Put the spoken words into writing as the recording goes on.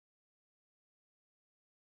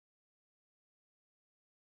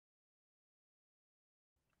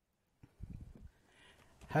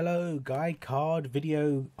Hello Guy Card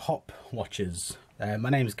Video Hop watchers. My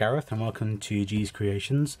name is Gareth and welcome to G's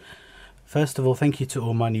Creations. First of all, thank you to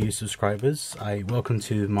all my new subscribers. Welcome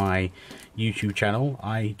to my YouTube channel.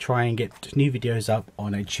 I try and get new videos up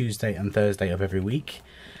on a Tuesday and Thursday of every week.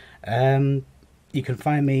 You can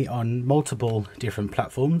find me on multiple different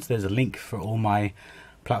platforms. There's a link for all my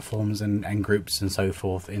platforms and groups and so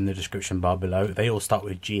forth in the description bar below. They all start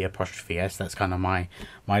with G''S. That's kind of my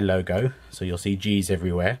logo, so you'll see G's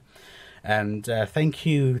everywhere. And thank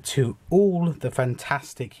you to all the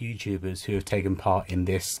fantastic YouTubers who have taken part in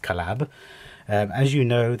this collab. As you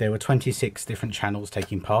know, there were 26 different channels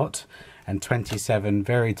taking part and 27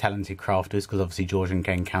 very talented crafters, because obviously George and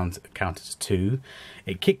Ken count as 2.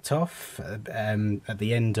 It kicked off at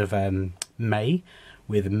the end of May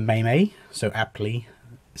with Maymay, so aptly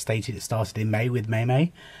stated it started in May with Maymay,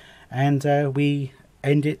 and we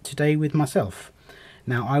end it today with myself.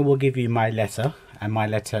 Now I will give you my letter, and my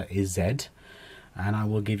letter is Z, and I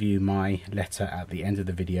will give you my letter at the end of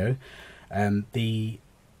the video. The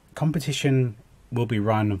competition will be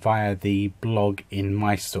run via the blog in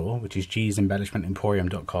my store, which is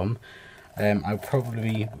gsembellishmentemporium.com. I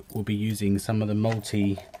probably will be using some of the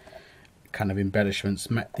multi kind of embellishments,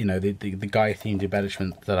 you know, the guy themed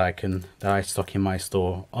embellishments that I stock in my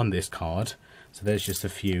store on this card. So there's just a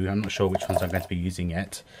few. I'm not sure which ones I'm going to be using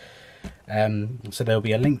yet. So there'll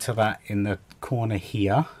be a link to that in the corner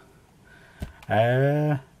here.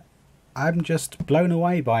 I'm just blown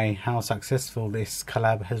away by how successful this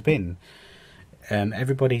collab has been.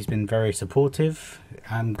 Everybody's been very supportive.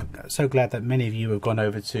 I'm so glad that many of you have gone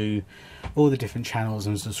over to all the different channels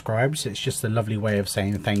and subscribed. It's just a lovely way of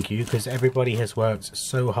saying thank you, because everybody has worked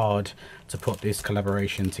so hard to put this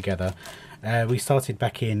collaboration together. We started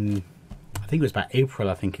back in, I think it was about April,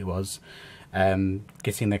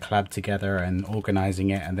 getting the collab together and organising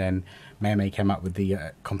it, and then Maymay came up with the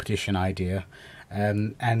competition idea.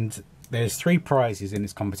 And there's 3 prizes in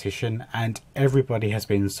this competition, and everybody has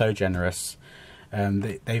been so generous.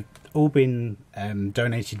 They've all been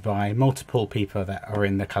donated by multiple people that are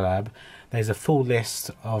in the collab. There's a full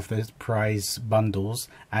list of the prize bundles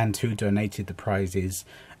and who donated the prizes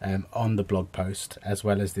on the blog post, as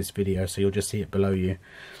well as this video, so you'll just see it below you.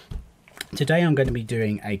 Today I'm going to be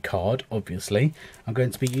doing a card, obviously. I'm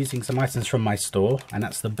going to be using some items from my store, and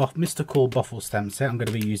that's the Mr. Cool Boffle stamp set. I'm going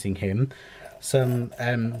to be using him. Some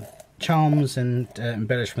charms and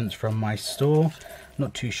embellishments from my store.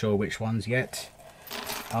 Not too sure which ones yet.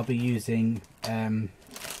 I'll be using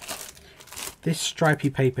this stripy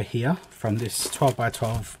paper here from this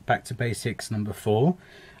 12x12 Back to Basics number 4,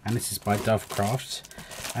 and this is by Dovecraft.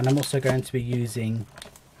 And I'm also going to be using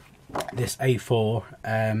this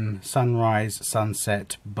A4 Sunrise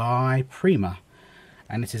Sunset by Prima,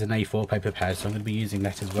 and this is an A4 paper pad, so I'm going to be using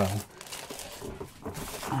that as well.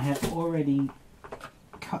 I have already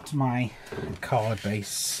cut my card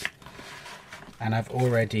base, and I've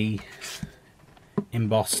already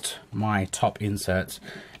embossed my top inserts.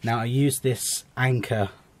 Now I use this anchor,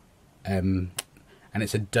 and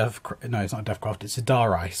it's a it's not Dovecraft, it's a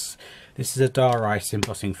Dar Ice. This is a Dar Ice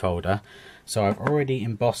embossing folder. So I've already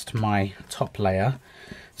embossed my top layer.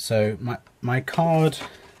 So my card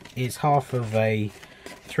is half of a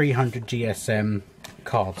 300 GSM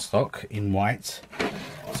cardstock in white.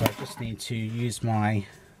 So I just need to use my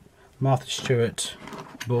Martha Stewart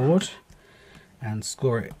board and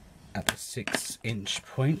score it at the 6-inch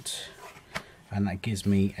point, and that gives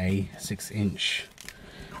me a 6-inch,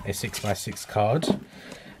 a 6x6 card.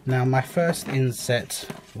 Now my first inset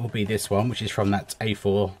will be this one, which is from that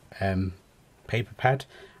A4 paper pad,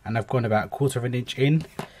 and I've gone about 1/4 of an inch in,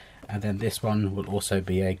 and then this one will also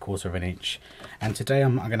be a 1/4 of an inch. And today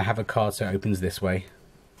I'm going to have a card so it opens this way.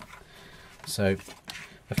 So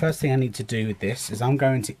the first thing I need to do with this is I'm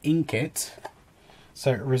going to ink it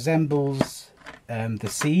so it resembles the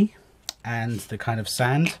sea and the kind of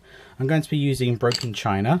sand. I'm going to be using broken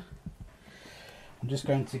china. I'm just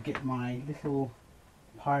going to get my little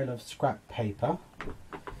pile of scrap paper.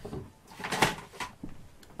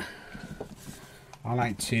 I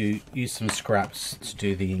like to use some scraps to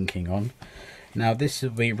do the inking on. Now this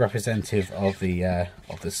will be representative of the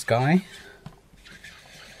sky,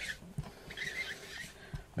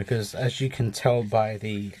 because as you can tell by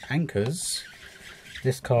the anchors,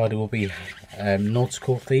 this card will be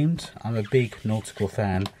nautical themed. I'm a big nautical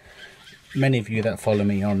fan. Many of you that follow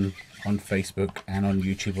me on Facebook and on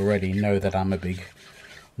YouTube already know that I'm a big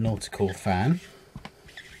nautical fan.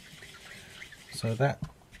 So that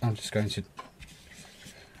I'm just going to,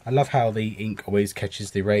 I love how the ink always catches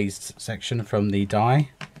the raised section from the die,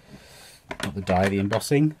 not the die, the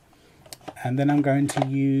embossing. And then I'm going to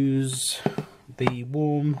use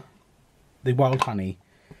the wild honey,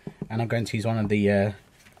 and I'm going to use one of the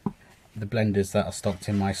blenders that are stocked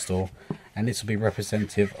in my store, and this will be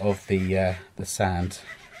representative of the sand.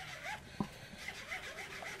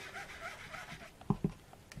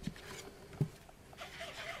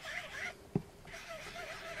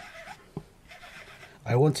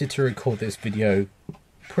 I wanted to record this video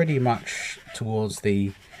pretty much towards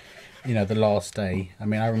the the last day. I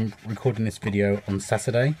mean, I'm recording this video on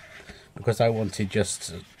Saturday because I wanted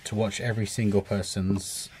just to watch every single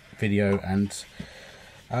person's video, and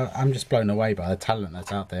I'm just blown away by the talent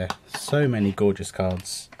that's out there. So many gorgeous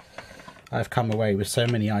cards. I've come away with so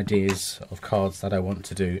many ideas of cards that I want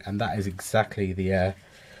to do, and that is exactly the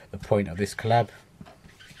point of this collab.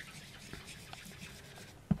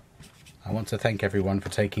 I want to thank everyone for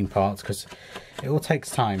taking part, because it all takes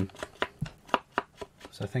time.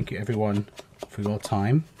 So thank you everyone for your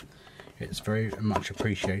time. It's very much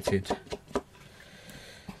appreciated.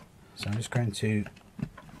 So I'm just going to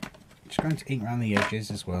ink around the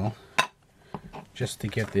edges as well, just to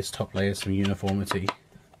give this top layer some uniformity.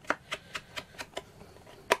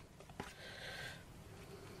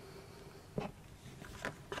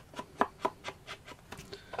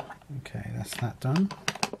 Okay, that's that done.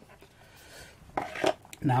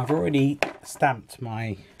 Now I've already stamped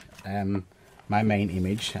my my main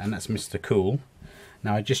image, and that's Mr. Cool.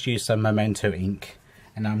 Now I just used some Memento ink,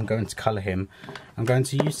 and I'm going to colour him. I'm going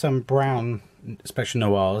to use some brown Spectral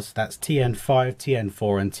Noirs. That's TN5,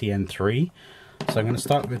 TN4 and TN3. So I'm going to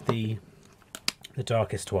start with the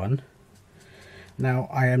darkest one. Now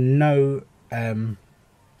I am no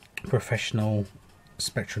professional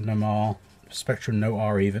Spectral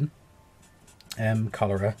Noir even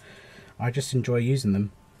colourer. I just enjoy using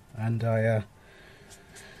them, and I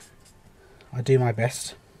do my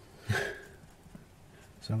best.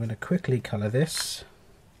 So I'm going to quickly colour this,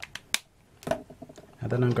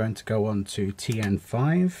 and then I'm going to go on to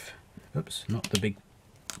TN5. Oops, not the big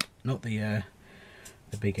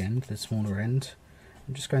end, the smaller end.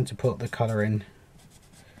 I'm just going to put the colour in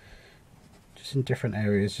just in different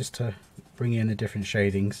areas, just to bring in the different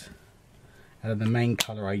shadings. And the main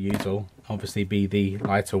colour I use will obviously be the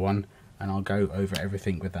lighter one, and I'll go over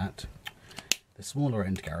everything with that. The smaller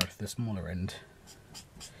end, Gareth, the smaller end.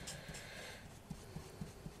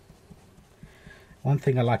 One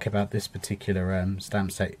thing I like about this particular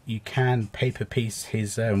stamp set, you can paper piece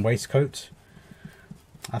his waistcoat.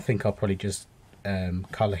 I think I'll probably just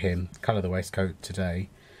colour the waistcoat today,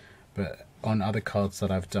 but on other cards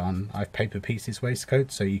that I've done, I've paper pieced his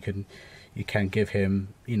waistcoat, so you can give him,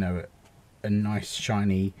 you know, a nice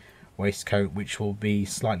shiny waistcoat which will be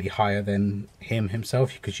slightly higher than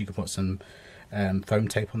himself, because you can put some foam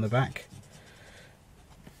tape on the back.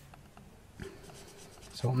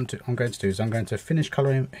 So what I'm going to do is I'm going to finish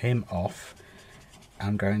colouring him off.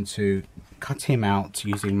 I'm going to cut him out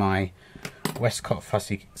using my Westcott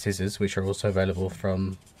fussy scissors, which are also available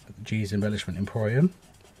from G's Embellishment Emporium,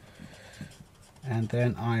 and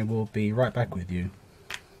then I will be right back with you.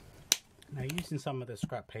 Now, using some of the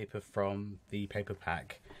scrap paper from the paper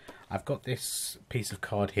pack, I've got this piece of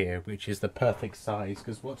card here which is the perfect size,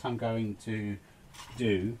 because what I'm going to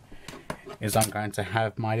do is I'm going to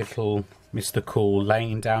have my little Mr. Cool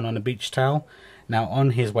laying down on a beach towel. Now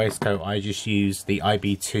on his waistcoat I just used the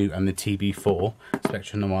IB2 and the TB4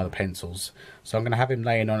 Spectral Noir pencils, so I'm going to have him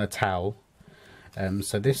laying on a towel.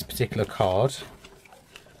 So this particular card,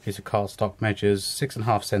 piece of cardstock, measures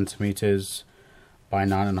 6.5 centimeters by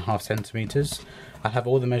 9.5 centimeters. I have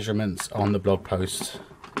all the measurements on the blog post.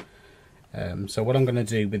 So what I'm going to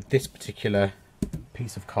do with this particular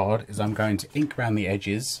piece of card is I'm going to ink around the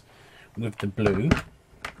edges with the blue,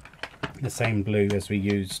 the same blue as we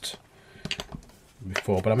used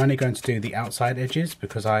before, but I'm only going to do the outside edges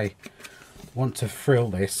because I want to frill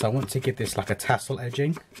this. I want to give this like a tassel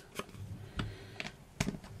edging.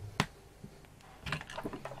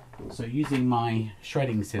 So using my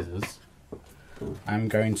shredding scissors, I'm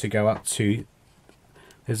going to go up to,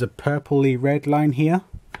 there's a purpley red line here,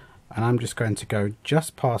 and I'm just going to go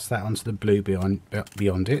just past that onto the blue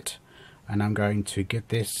beyond it, and I'm going to give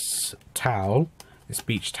this towel, this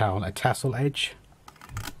beach towel, a tassel edge,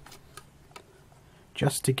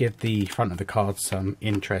 just to give the front of the card some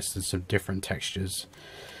interest and some different textures.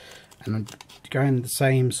 And I'm going the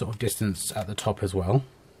same sort of distance at the top as well.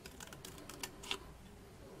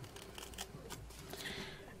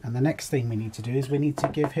 And the next thing we need to do is we need to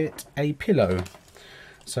give it a pillow.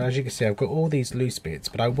 So as you can see, I've got all these loose bits,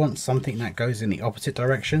 but I want something that goes in the opposite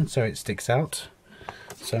direction so it sticks out.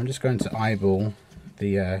 So I'm just going to eyeball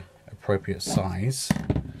the appropriate size.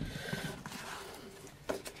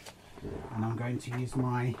 And I'm going to use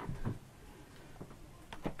my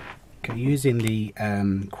using the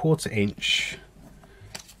 1/4 inch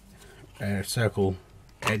circle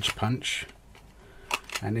edge punch,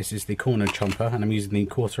 and this is the corner chomper, and I'm using the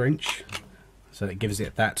 1/4 inch, so it gives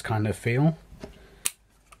it that kind of feel.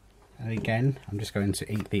 And again, I'm just going to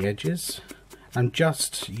ink the edges. I'm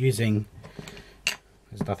just using,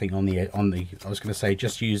 there's nothing on the I was going to say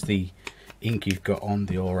just use the ink you've got on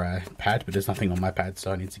your pad, but there's nothing on my pad,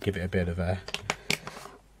 so I need to give it a bit of a,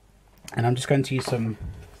 and I'm just going to use some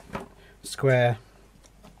square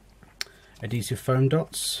adhesive foam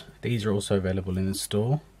dots. These are also available in the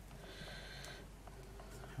store.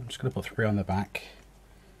 I'm just going to put 3 on the back.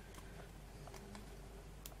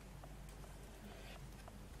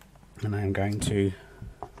 And I'm going to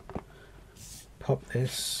pop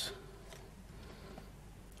this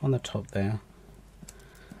on the top there.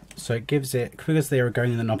 So it gives it, because they are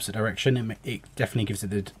going in the opposite direction, it definitely gives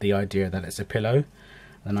it the idea that it's a pillow.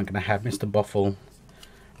 Then I'm going to have Mr. Boffle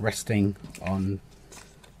resting on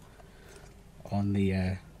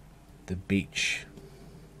the beach.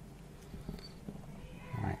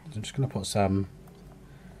 Alright, so I'm just going to put some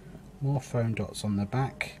more foam dots on the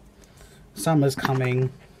back. Summer's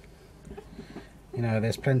coming. You know,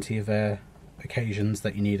 there's plenty of occasions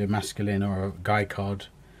that you need a masculine or a guy card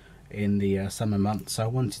in the summer months, so I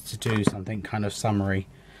wanted to do something kind of summery.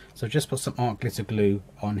 So just put some art glitter glue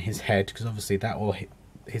on his head, because obviously that will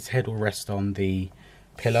his head will rest on the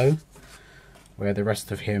pillow, where the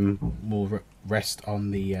rest of him will rest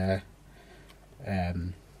on the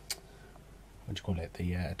what do you call it,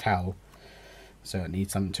 the towel. So it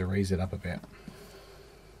needs something to raise it up a bit.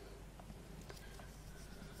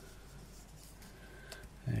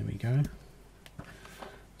 There we go.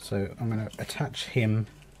 So I'm going to attach him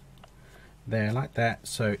there like that.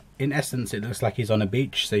 So in essence it looks like he's on a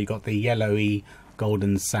beach. So you got the yellowy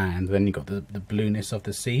golden sand, then you got the blueness of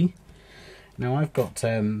the sea. Now I've got,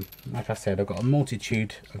 like I said, I've got a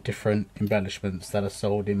multitude of different embellishments that are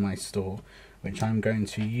sold in my store, which I'm going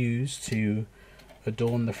to use to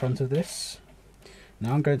adorn the front of this.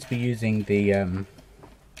 Now I'm going to be using the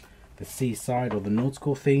seaside or the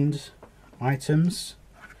nautical themed items.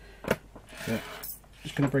 So I'm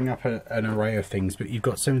just going to bring up an array of things, but you've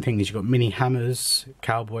got so many things. You've got mini hammers,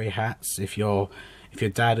 cowboy hats. If your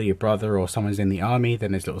dad or your brother or someone's in the army,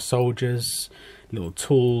 then there's little soldiers, little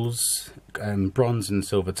tools, bronze and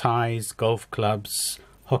silver ties, golf clubs,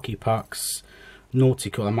 hockey pucks,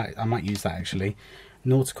 nautical. I might use that actually.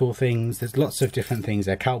 Nautical things. There's lots of different things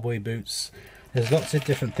there. Cowboy boots. There's lots of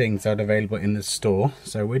different things that are available in the store.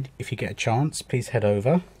 So if you get a chance, please head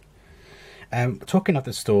over. Talking of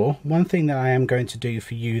the store, one thing that I am going to do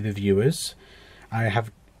for you, the viewers,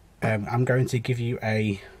 I'm going to give you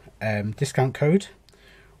a discount code,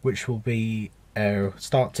 which will be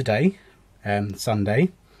start today,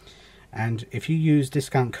 Sunday, and if you use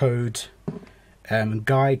discount code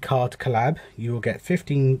Guy Card Collab, you will get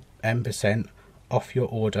 15% off your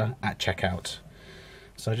order at checkout.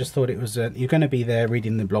 So I just thought it was you're going to be there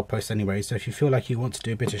reading the blog post anyway, so if you feel like you want to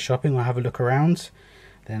do a bit of shopping or have a look around,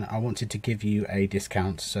 then I wanted to give you a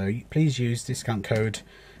discount. So please use discount code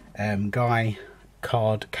Guy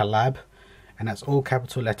Card Collab, and that's all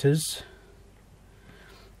capital letters,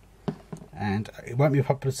 and it won't be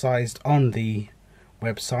publicized on the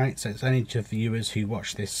website, so it's only to viewers who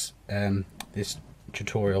watch this this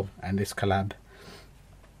tutorial and this collab.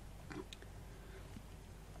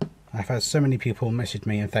 I've had so many people message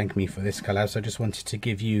me and thank me for this collab, so I just wanted to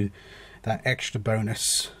give you that extra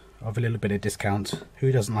bonus of a little bit of discount.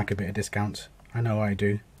 Who doesn't like a bit of discount? I know I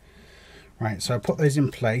do. Right, so I put those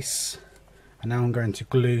in place, and now I'm going to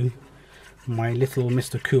glue my little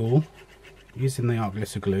Mr. Cool using the art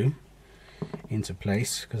glitter glue into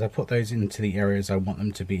place, because I put those into the areas I want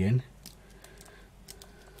them to be in,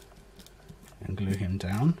 and glue him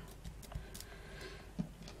down.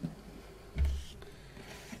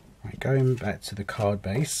 Right, going back to the card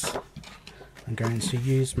base, I'm going to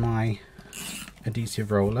use my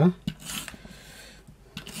adhesive roller.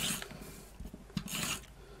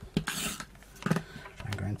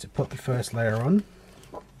 I'm going to put the first layer on.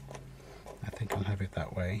 I think I'll have it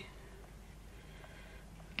that way.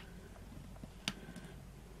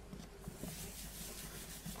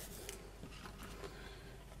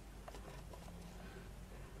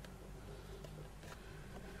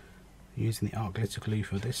 Using the art glitter glue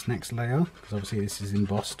for this next layer, because obviously this is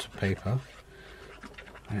embossed paper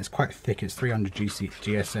and it's quite thick. It's 300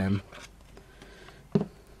 GSM.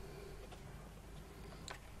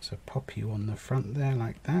 So pop you on the front there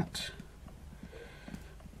like that.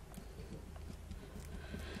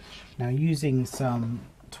 Now using some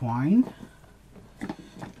twine,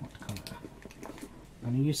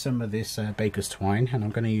 going to use some of this baker's twine, and I'm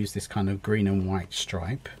going to use this kind of green and white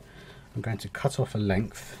stripe. I'm going to cut off a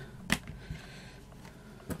length.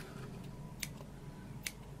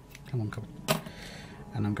 Come on, come on.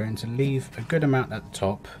 And I'm going to leave a good amount at the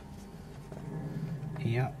top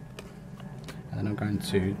here, and then I'm going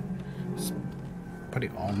to put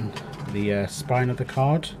it on the spine of the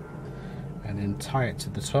card and then tie it to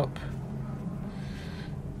the top.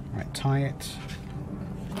 Right, tie it.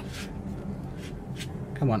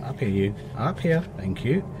 Come on, up here you. Up here, thank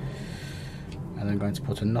you. And I'm going to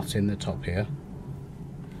put a knot in the top here.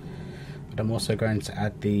 But I'm also going to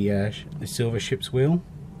add the silver ship's wheel.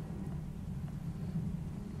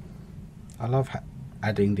 I love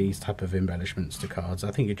adding these type of embellishments to cards.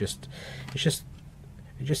 I think it just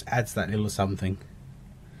adds that little something.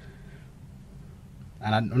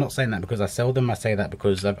 And I'm not saying that because I sell them, I say that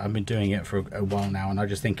because I've been doing it for a while now, and I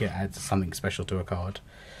just think it adds something special to a card.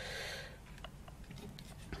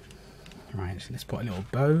 Right, so let's put a little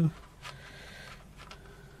bow.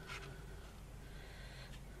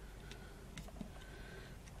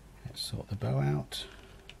 Let's sort the bow out.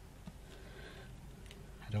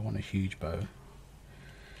 I don't want a huge bow.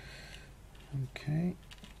 Okay.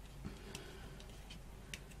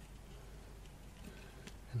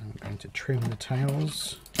 And I'm going to trim the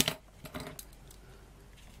tails.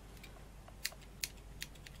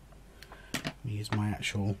 Use my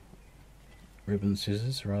actual ribbon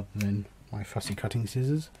scissors rather than my fussy cutting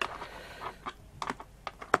scissors.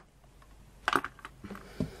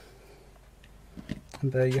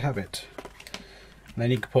 And there you have it. And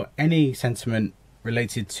then you can put any sentiment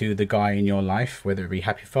related to the guy in your life, whether it be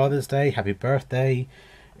Happy Father's Day, Happy Birthday,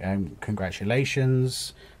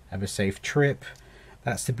 congratulations, have a safe trip.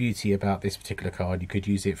 That's the beauty about this particular card. You could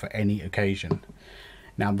use it for any occasion.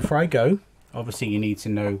 Now, before I go, obviously you need to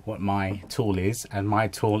know what my tool is, and my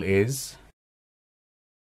tool is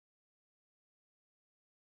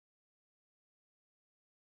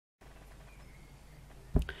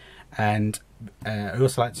and I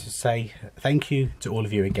also like to say thank you to all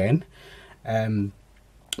of you again. The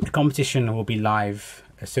competition will be live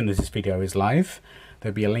as soon as this video is live.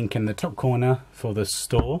 There'll be a link in the top corner for the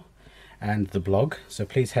store and the blog, so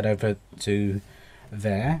please head over to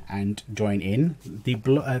there and join in.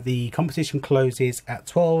 The competition closes at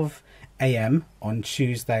 12 AM on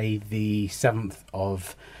Tuesday the 7th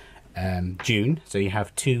of June, so you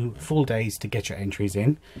have 2 full days to get your entries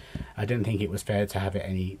in. I didn't think it was fair to have it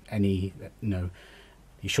any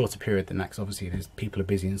shorter period than that, because obviously there's people are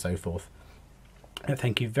busy and so forth.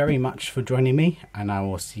 Thank you very much for joining me, and I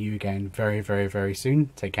will see you again very, very, very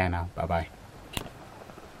soon. Take care now. Bye bye.